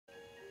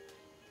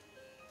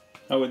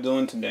How we're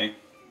doing today?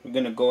 We're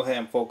gonna go ahead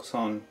and focus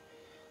on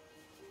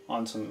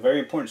some very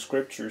important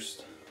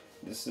scriptures.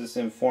 This is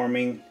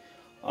informing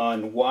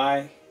on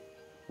why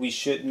we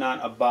should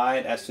not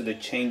abide as to the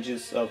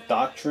changes of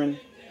doctrine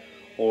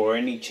or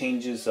any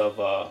changes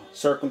of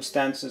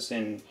circumstances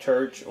in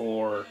church,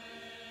 or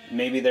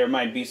maybe there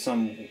might be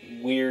some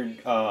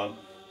weird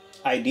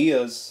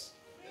ideas.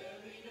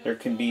 There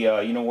can be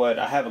you know what,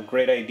 I have a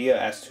great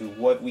idea as to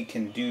what we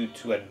can do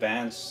to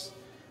advance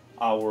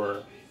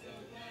our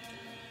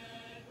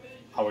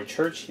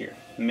church here.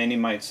 Many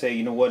might say,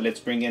 you know what, let's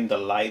bring in the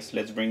lights,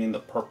 let's bring in the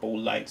purple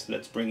lights,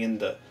 let's bring in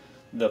the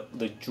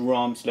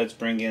drums, let's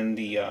bring in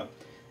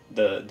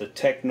the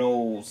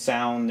techno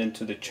sound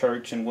into the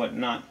church and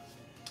whatnot.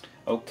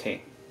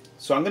 Okay,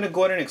 so I'm going to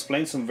go ahead and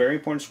explain some very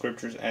important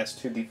scriptures as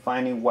to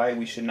defining why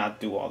we should not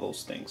do all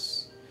those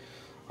things.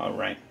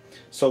 Alright,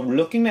 so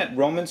looking at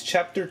Romans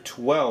chapter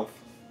 12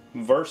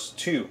 verse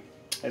 2,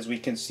 as we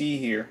can see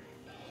here,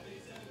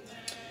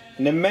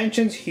 and it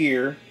mentions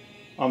here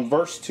on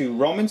verse 2,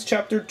 Romans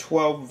chapter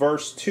 12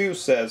 verse 2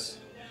 says,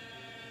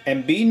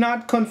 "And be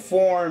not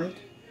conformed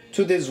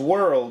to this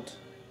world,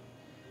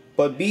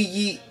 but be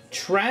ye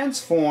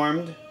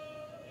transformed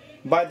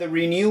by the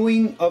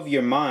renewing of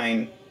your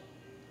mind,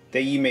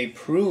 that ye may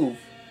prove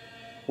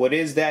what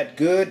is that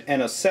good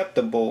and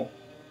acceptable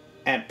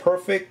and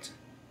perfect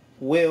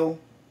will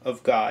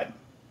of God."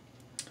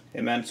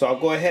 Amen. So I'll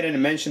go ahead and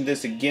mention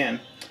this again.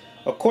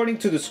 According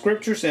to the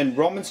scriptures in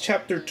Romans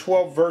chapter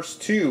 12 verse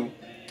 2,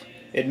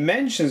 it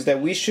mentions that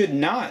we should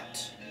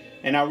not,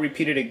 and I'll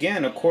repeat it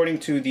again, according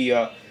to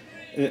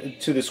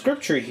the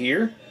scripture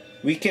here,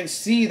 we can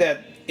see that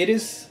it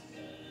is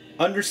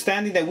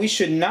understanding that we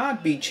should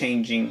not be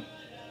changing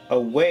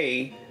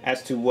away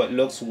as to what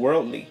looks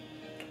worldly,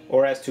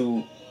 or as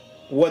to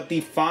what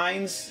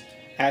defines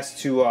as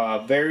to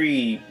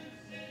very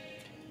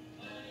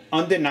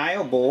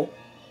undeniable,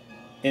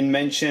 and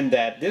mention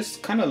that this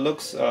kind of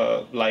looks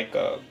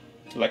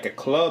like a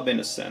club in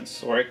a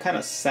sense, or it kind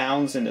of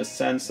sounds in the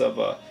sense of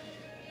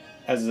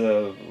as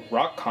a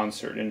rock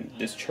concert in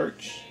this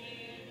church.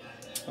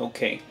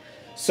 Okay,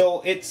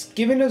 so it's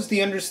giving us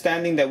the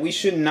understanding that we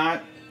should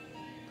not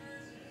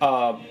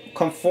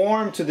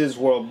conform to this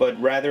world, but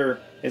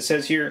rather, it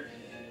says here,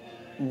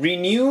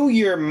 renew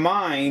your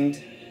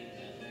mind,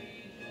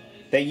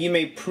 that you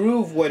may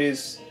prove what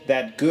is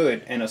that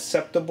good and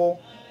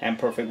acceptable and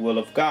perfect will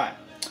of God.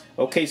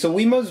 Okay, so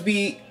we must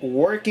be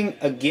working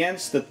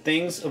against the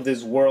things of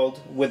this world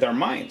with our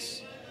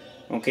minds.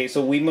 Okay,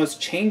 so we must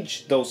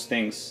change those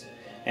things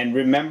and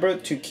remember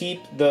to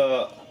keep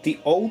the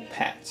old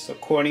paths.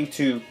 According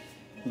to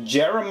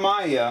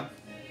Jeremiah,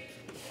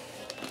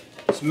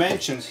 it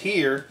mentions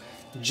here,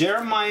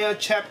 Jeremiah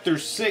chapter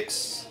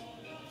 6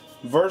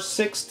 verse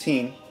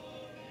 16,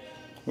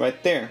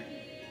 right there.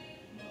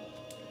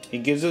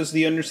 It gives us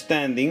the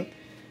understanding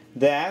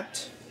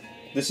that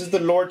this is the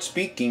Lord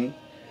speaking.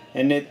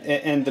 And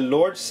the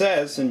Lord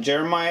says in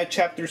Jeremiah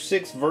chapter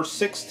 6 verse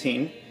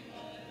 16,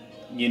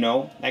 you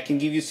know, I can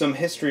give you some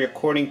history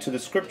according to the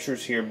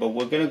scriptures here, but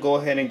we're going to go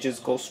ahead and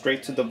just go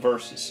straight to the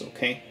verses,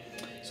 okay?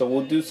 So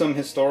we'll do some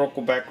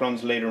historical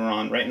backgrounds later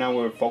on. Right now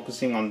we're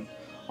focusing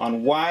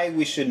on why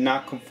we should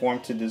not conform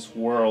to this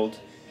world,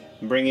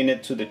 bringing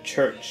it to the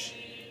church.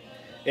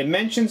 It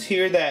mentions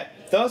here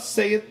that, "Thus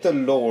saith the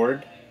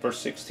Lord," verse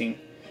 16,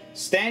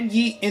 "stand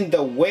ye in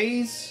the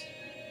ways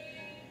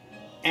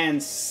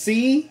and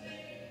see,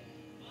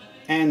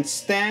 and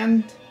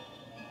stand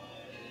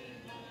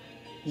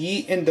ye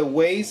in the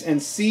ways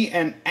and see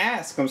and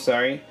ask,"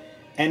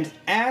 and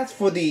ask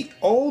for the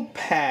old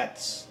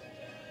paths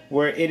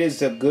where it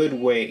is a good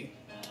way,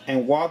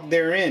 and walk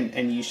therein,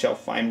 and ye shall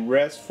find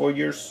rest for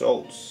your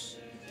souls.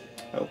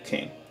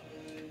 Okay,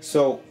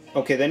 so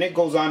okay, then it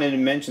goes on and it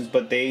mentions,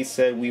 "But they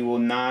said, we will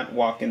not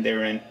walk in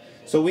therein."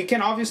 So we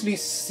can obviously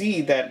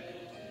see that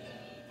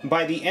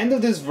by the end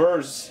of this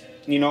verse,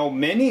 you know,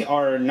 many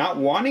are not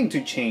wanting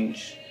to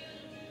change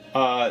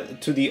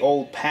to the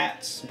old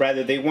paths.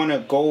 Rather, they want to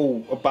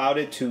go about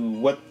it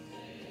to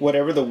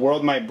whatever the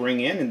world might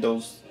bring in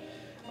those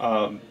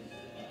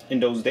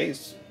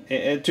days.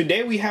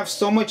 Today we have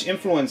so much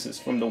influences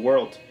from the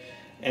world,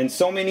 and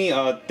so many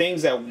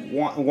things that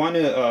want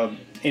to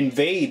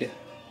invade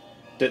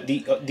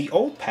the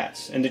old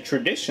paths and the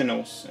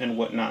traditionals and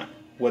whatnot,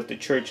 what the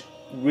church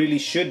really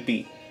should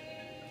be.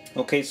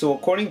 Okay, so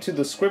according to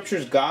the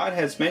scriptures, God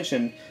has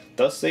mentioned,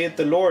 "Thus saith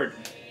the Lord,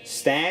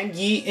 stand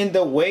ye in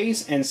the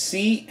ways and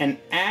see and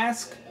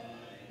ask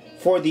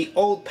for the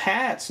old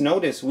paths."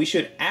 Notice, we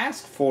should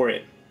ask for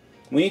it.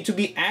 We need to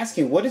be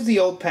asking, what is the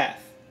old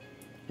path?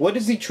 What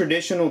is the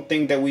traditional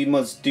thing that we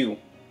must do?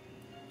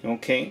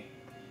 Okay,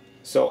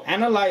 so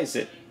analyze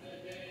it.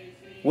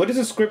 What is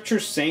the scripture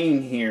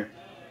saying here?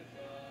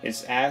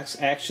 It's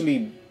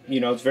actually, you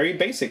know, it's very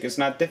basic. It's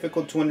not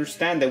difficult to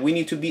understand that we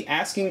need to be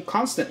asking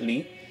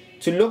constantly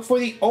to look for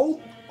the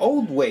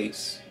old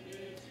ways.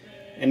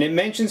 And it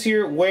mentions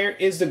here, where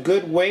is the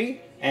good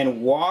way,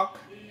 and walk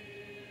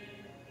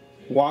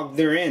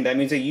therein. That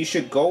means that you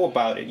should go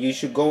about it. You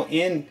should go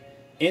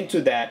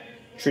into that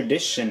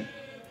tradition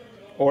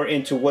or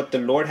into what the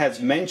Lord has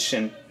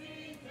mentioned.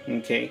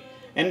 Okay.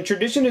 And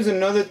tradition is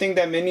another thing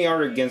that many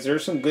are against. There are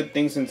some good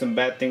things and some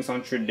bad things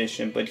on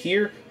tradition. But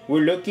here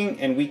we're looking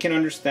and we can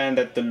understand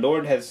that the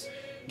Lord has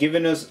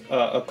given us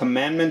a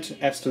commandment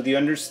as to the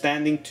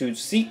understanding to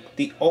seek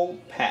the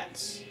old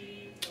paths.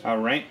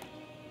 Alright.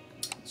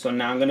 So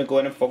now I'm going to go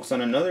ahead and focus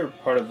on another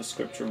part of the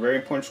scripture. Very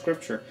important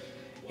scripture.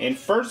 In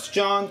 1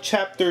 John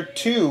chapter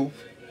 2.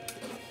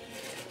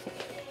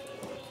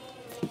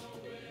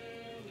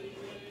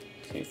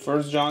 Okay,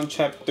 1 John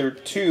chapter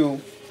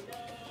 2.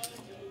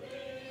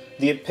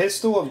 The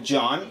epistle of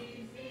John.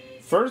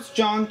 1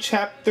 John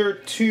chapter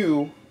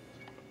 2.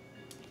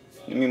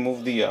 Let me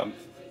move the okay,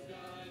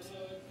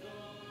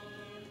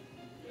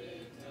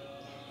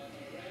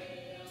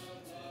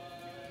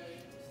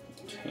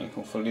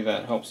 hopefully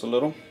that helps a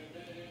little.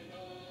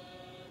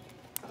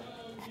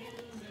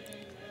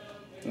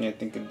 Yeah, I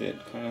think it did,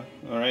 kind of.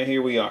 Alright,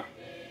 here we are.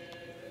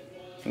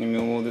 Let me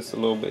move this a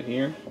little bit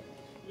here.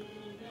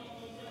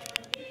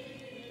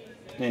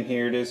 And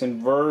here it is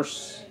in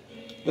verse...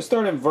 Let's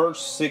start in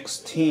verse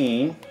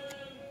 16.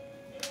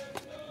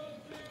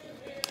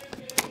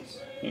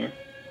 Here.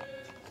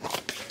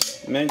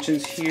 It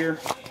mentions here.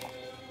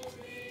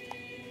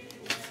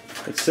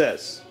 It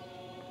says...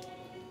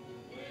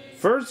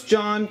 1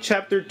 John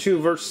chapter 2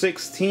 verse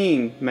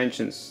 16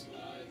 mentions...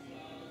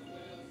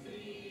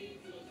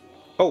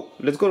 Oh,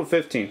 let's go to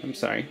 15. I'm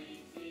sorry.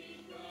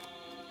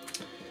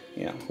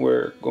 Yeah,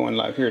 we're going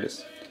live. Here it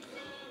is.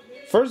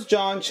 1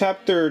 John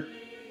chapter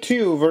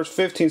 2 verse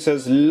 15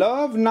 says,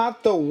 love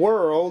not the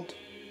world,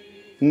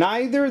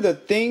 neither the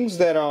things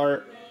that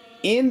are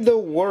in the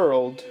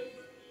world.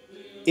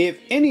 If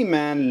any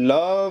man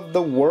love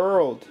the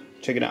world,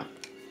 check it out,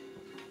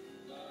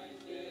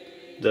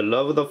 the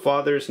love of the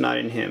Father is not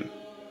in him.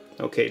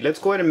 Okay, let's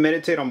go ahead and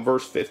meditate on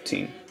verse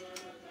 15.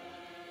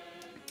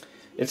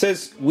 It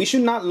says we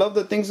should not love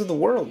the things of the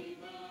world,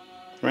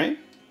 right?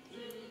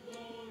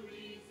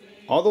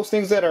 All those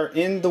things that are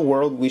in the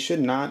world, we should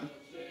not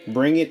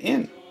bring it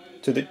in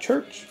to the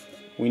church.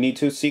 We need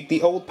to seek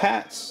the old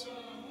paths.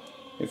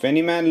 If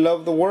any man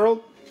love the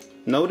world,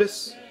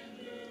 notice,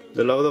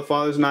 the love of the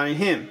Father is not in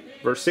him.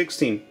 Verse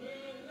 16.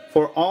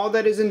 For all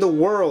that is in the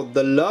world,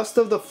 the lust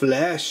of the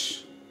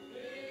flesh,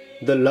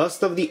 the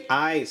lust of the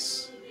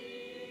eyes,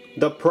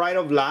 the pride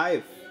of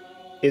life,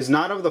 is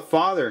not of the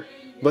Father,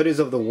 but is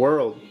of the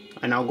world.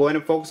 And I'll go ahead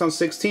and focus on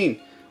 16.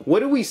 What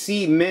do we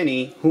see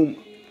many whom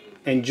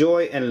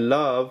enjoy and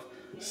love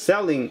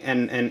selling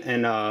and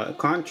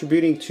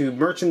contributing to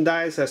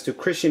merchandise as to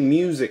Christian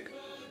music?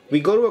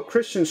 We go to a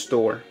Christian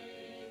store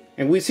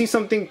and we see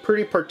something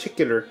pretty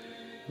particular.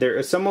 There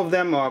are some of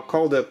them are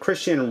called a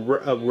Christian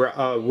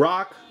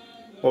rock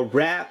or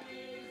rap.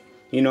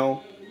 You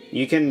know,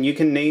 you can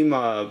name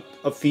a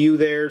few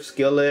there,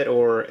 Skillet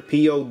or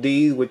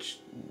POD, which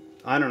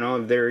I don't know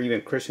if they're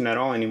even Christian at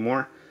all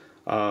anymore.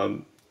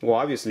 Well,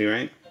 obviously,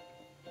 right?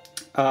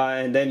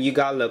 And then you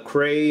got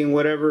Lecrae and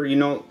whatever. You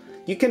know,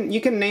 you can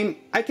name.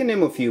 I can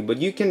name a few, but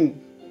you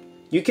can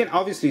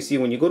obviously see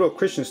when you go to a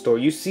Christian store,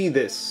 you see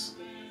this.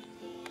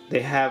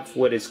 They have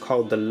what is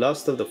called the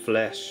lust of the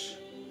flesh.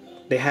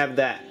 They have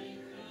that.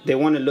 They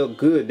want to look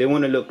good. They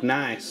want to look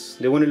nice.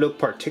 They want to look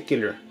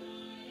particular.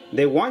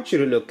 They want you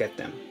to look at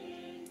them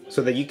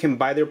so that you can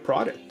buy their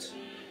product.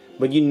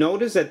 But you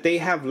notice that they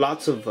have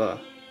lots of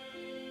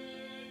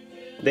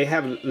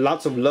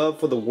love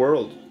for the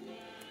world.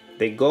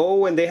 They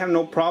go and they have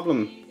no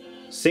problem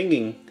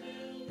singing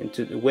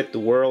with the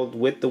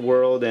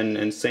world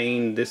and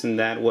saying this and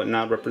that,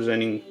 whatnot,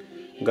 representing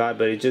God,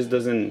 but it just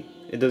doesn't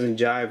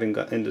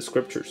jive in the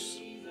scriptures.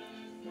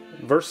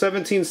 Verse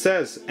 17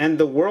 says, and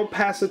the world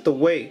passeth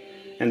away,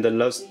 and the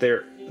lust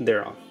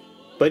thereof.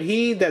 But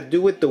he that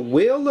doeth the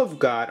will of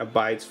God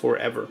abides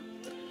forever.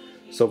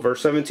 So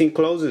verse 17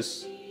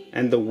 closes,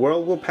 and the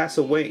world will pass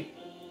away.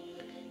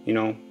 You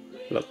know,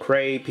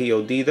 Lecrae,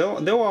 POD,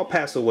 they'll all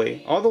pass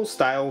away. All those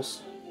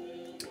styles,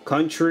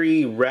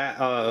 country,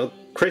 rap,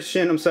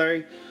 Christian, I'm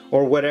sorry,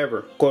 or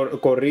whatever,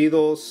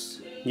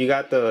 corridos. You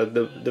got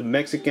the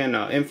Mexican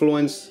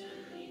influence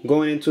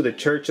going into the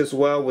church as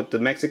well with the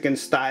Mexican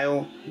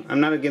style. I'm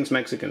not against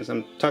Mexicans.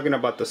 I'm talking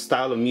about the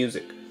style of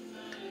music.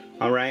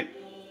 All right,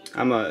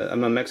 I'm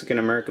a Mexican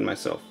American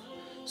myself.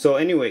 So,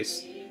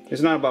 anyways,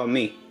 it's not about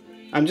me.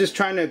 I'm just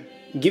trying to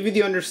give you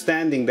the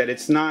understanding that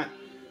it's not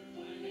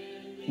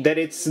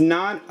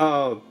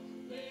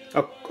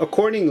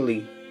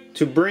accordingly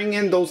to bring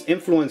in those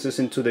influences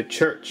into the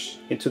church,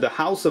 into the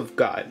house of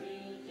God.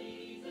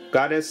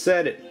 God has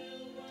said it,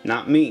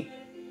 not me.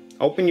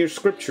 Open your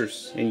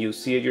scriptures and you'll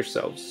see it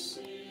yourselves.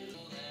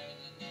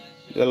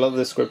 I love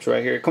this scripture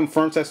right here. It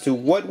confirms as to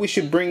what we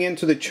should bring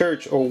into the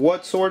church, or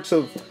what sorts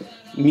of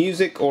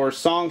music or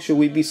songs should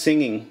we be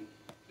singing.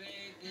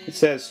 It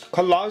says,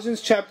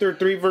 Colossians chapter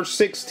 3 verse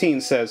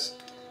 16 says,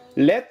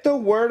 let the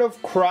word of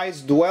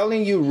Christ dwell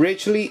in you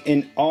richly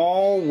in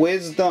all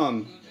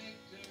wisdom,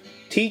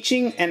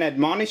 teaching and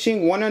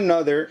admonishing one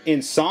another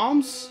in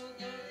psalms,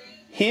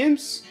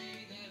 hymns,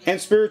 and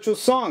spiritual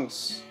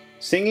songs,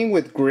 singing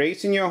with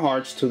grace in your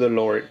hearts to the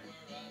Lord.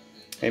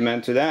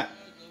 Amen to that.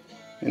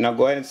 And I'll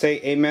go ahead and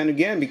say amen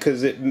again,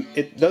 because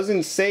it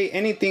doesn't say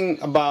anything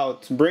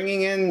about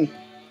bringing in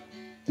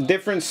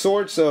different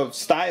sorts of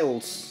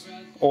styles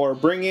or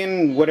bring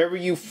in whatever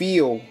you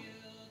feel.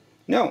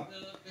 No.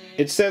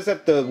 It says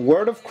that the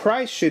word of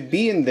Christ should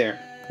be in there.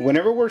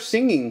 Whenever we're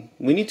singing,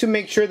 we need to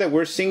make sure that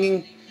we're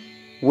singing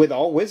with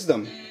all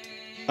wisdom,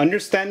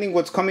 understanding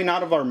what's coming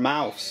out of our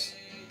mouths,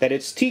 that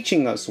it's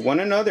teaching us one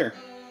another.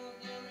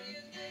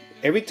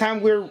 Every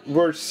time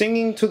we're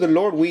singing to the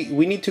Lord,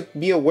 we need to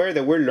be aware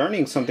that we're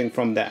learning something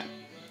from that.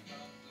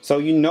 So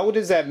you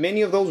notice that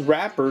many of those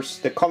rappers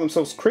that call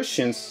themselves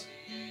Christians,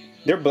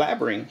 they're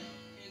blabbering.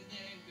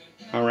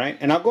 Alright?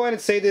 And I'll go ahead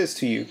and say this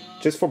to you,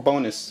 just for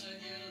bonus.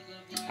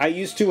 I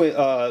used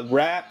to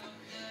rap,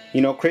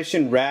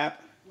 Christian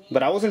rap,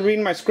 but I wasn't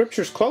reading my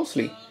scriptures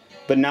closely.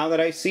 But now that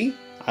I see,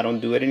 I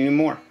don't do it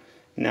anymore.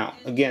 Now,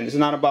 again, it's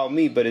not about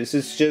me, but it's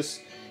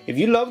just, if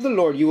you love the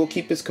Lord, you will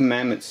keep His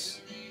commandments.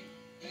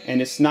 And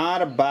it's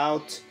not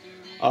about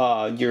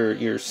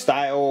your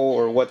style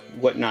or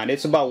whatnot.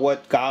 It's about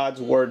what God's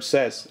word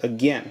says.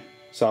 Again,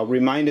 so I'll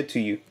remind it to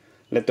you.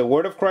 Let the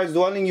word of Christ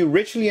dwell in you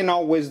richly in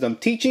all wisdom,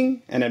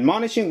 teaching and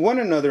admonishing one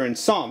another in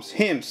psalms,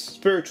 hymns,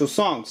 spiritual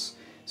songs,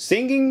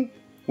 singing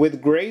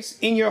with grace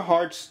in your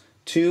hearts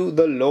to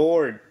the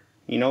Lord.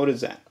 You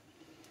notice that?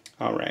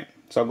 All right.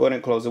 So I'll go ahead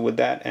and close it with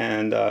that.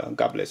 And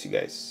God bless you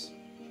guys.